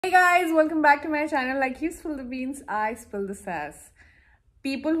Hey guys, welcome back to my channel. Like you spill the beans, I spill the sass.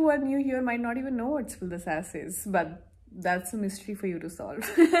 People who are new here might not even know what spill the sass is, but that's a mystery for you to solve.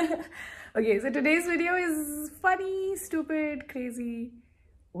 Okay, so today's video is funny, stupid, crazy,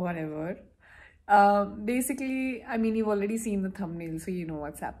 whatever. Basically, I mean, you've already seen the thumbnail, so you know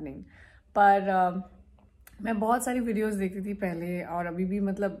what's happening. पर मैं बहुत सारी videos देखती थी पहले और अभी भी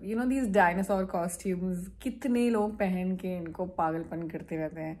मतलब you know these dinosaur costumes कितने लोग पहन के इनको पागलपन करते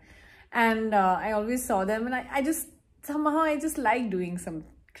रहते हैं and I always saw them and I just somehow I just like doing some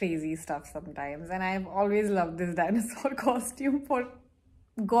crazy stuff sometimes, and I've always loved this dinosaur costume for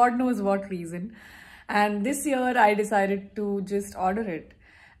God knows what reason. And this year I decided to just order it,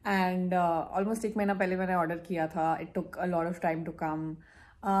 and almost एक महीना पहले मैंने order किया था. It took a lot of time to come.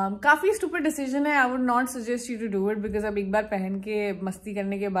 काफ़ी stupid decision है. I would not suggest you to do it because अब एक बार पहन के मस्ती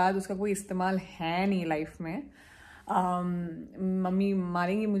करने के बाद उसका कोई इस्तेमाल है नहीं लाइफ में. मम्मी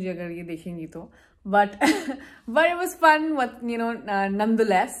मारेंगी मुझे अगर ये देखेंगी तो. But it was fun,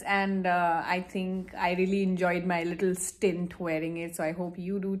 nonetheless, and I think I really enjoyed my little stint wearing it, so I hope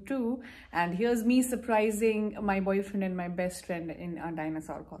you do too. And here's me surprising my boyfriend and my best friend in a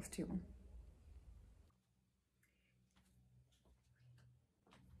dinosaur costume.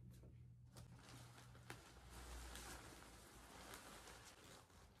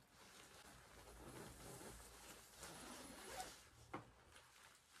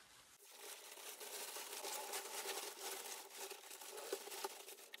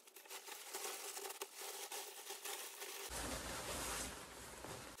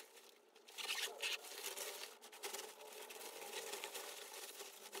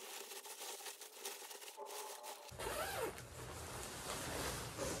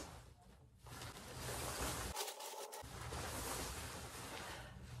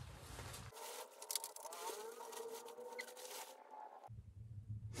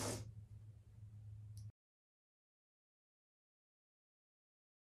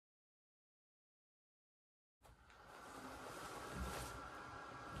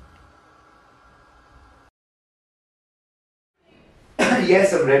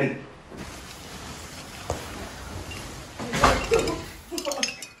 Yes, I'm ready.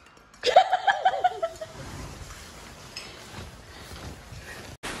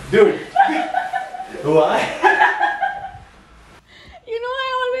 Dude, why? You know, I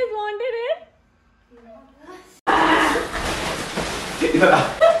always wanted it.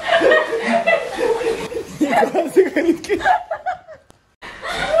 Isn't it cute?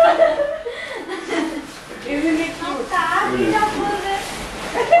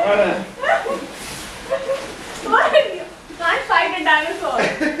 What? You can't fight a dinosaur.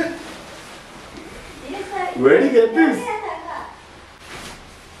 Where did you get this?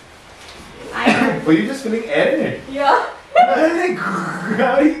 I know. Were you just filling air in it? Yeah.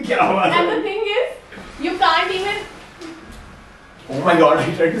 क्या हुआ? And the thing is, you can't even. Oh my God! I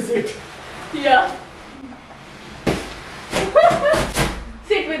tried to sit. Yeah.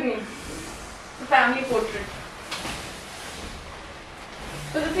 Sit with me. It's a family portrait.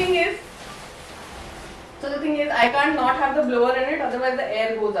 So the thing is, I can't not have the blower in it, otherwise the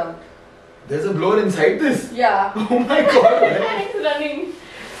air goes out. There's a blower inside this. Yeah. Oh my God! And it's running.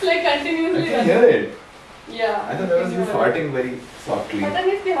 It's like continuously I can running. hear it. Yeah. I thought that was you farting very softly. पता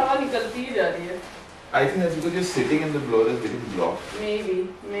नहीं इसकी हवा निकलती ही जा रही है. I think that's because you're sitting and the blower is getting blocked.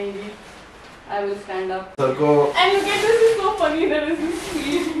 Maybe. I will stand up. Sarko, And look at this, it's so funny. There is this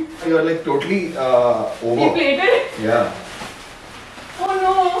screen. you're like totally over. Deflated? Yeah. Oh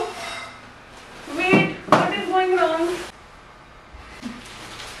no! Wait, what is going wrong?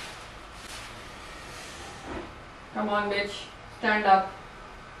 Come on, bitch. Stand up.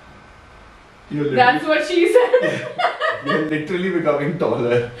 You're That's what she said. You're literally becoming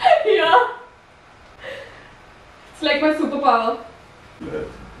taller. Yeah. It's like my superpower.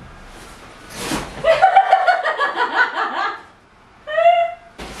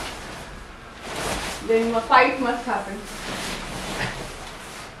 Then a fight must happen.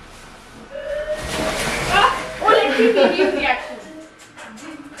 Oh, let's see Phoebe's reaction.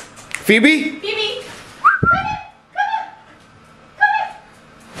 Phoebe? Phoebe!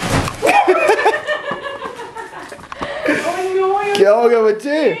 Oh no, you're क्या हो गया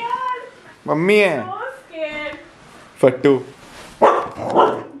बच्चे? scared. Mummy है. So scared. फट्टू.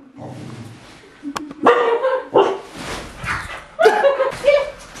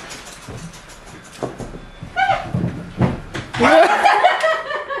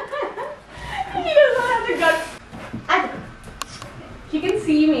 He does not have the guts. He can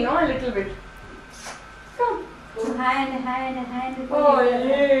see me, no? A little bit. Come. hand. Oh,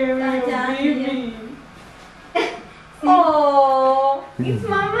 yeah, baby. Oh, it's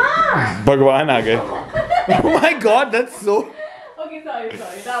Mama. भगवान आ गए. Oh my God, that's so. Okay, sorry.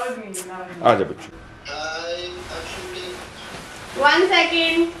 That was me. आजा बच्चू. Hi, I'm shooting. 1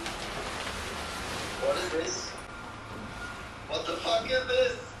 second. What is this? What the fuck is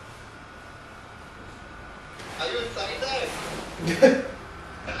this? Are you excited?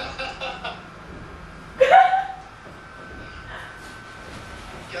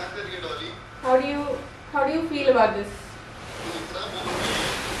 क्या कर रही है Dolly? How do you feel about this? तू इतना बोल रही है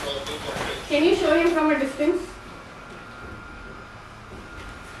problem complex. Can you show him from a distance?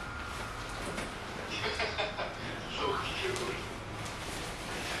 So cute.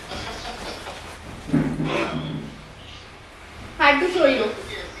 Had to show you.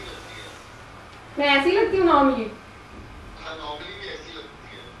 तू ऐसी लगती है. मैं ऐसी लगती हूँ normally. हाँ नॉर्मली भी ऐसी लगती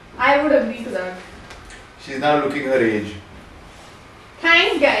है. I would agree to that. She's now looking her age.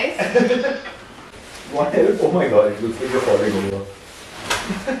 Thanks, guys. What else? Oh my God, it looks like you're falling over.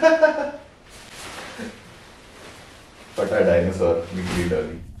 Pata dinosaur, big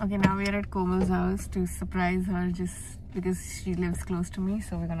early. Okay, now we are at Komal's house to surprise her just because she lives close to me.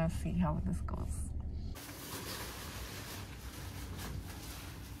 So we're gonna see how this goes.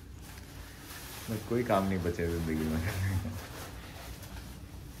 कोई काम नहीं बचे जिंदगी में.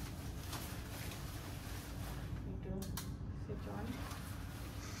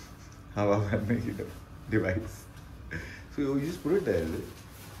 हवा भरने की device. So you just put it there. Is it?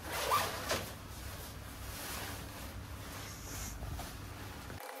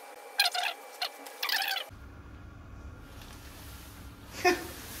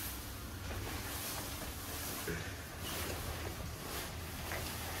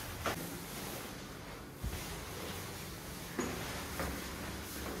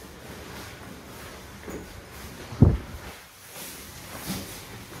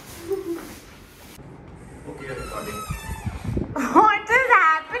 What is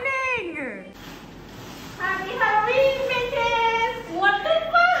happening? Happy Halloween, bitches! What the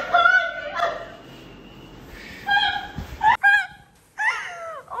fuck?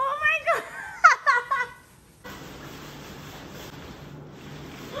 Oh my god!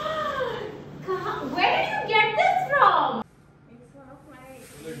 Where did you get this from? It's one of my.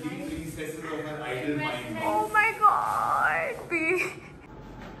 The deep recesses of her idle mind. Oh my god!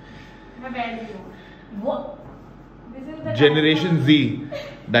 मैं बैठ गई हूँ. What? This is the Generation Z.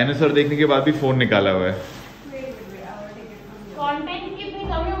 Dinosaur देखने के बाद भी phone निकाला हुआ है. कंटेंट की इतनी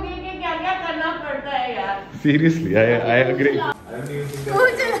कमी हो गई है कि क्या क्या करना पड़ता है यार. Seriously, I agree.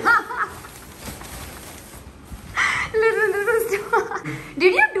 Little star.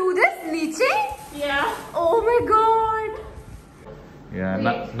 Did you do this नीचे? Yeah. Oh my god. Yeah.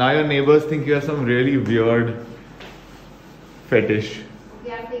 Now your neighbors think you have some really weird fetish.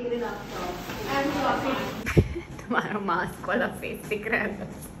 We are taking it up. I'm sorry. तुम्हारा mask वाला face दिख रहा है.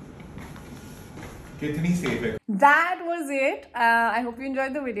 कितनी safe है? That was it. I hope you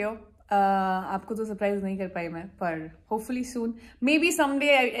enjoyed the video. आपको तो surprise नहीं कर पाई मैं, पर hopefully soon. Maybe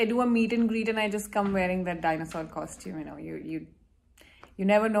someday I do a meet and greet and I just come wearing that dinosaur costume. You know, you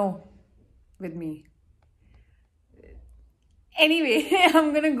never know with me. Anyway,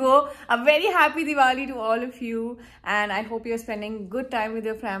 I'm gonna go. A very happy Diwali to all of you, and I hope you're spending good time with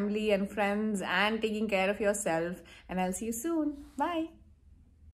your family and friends and taking care of yourself. And I'll see you soon. Bye.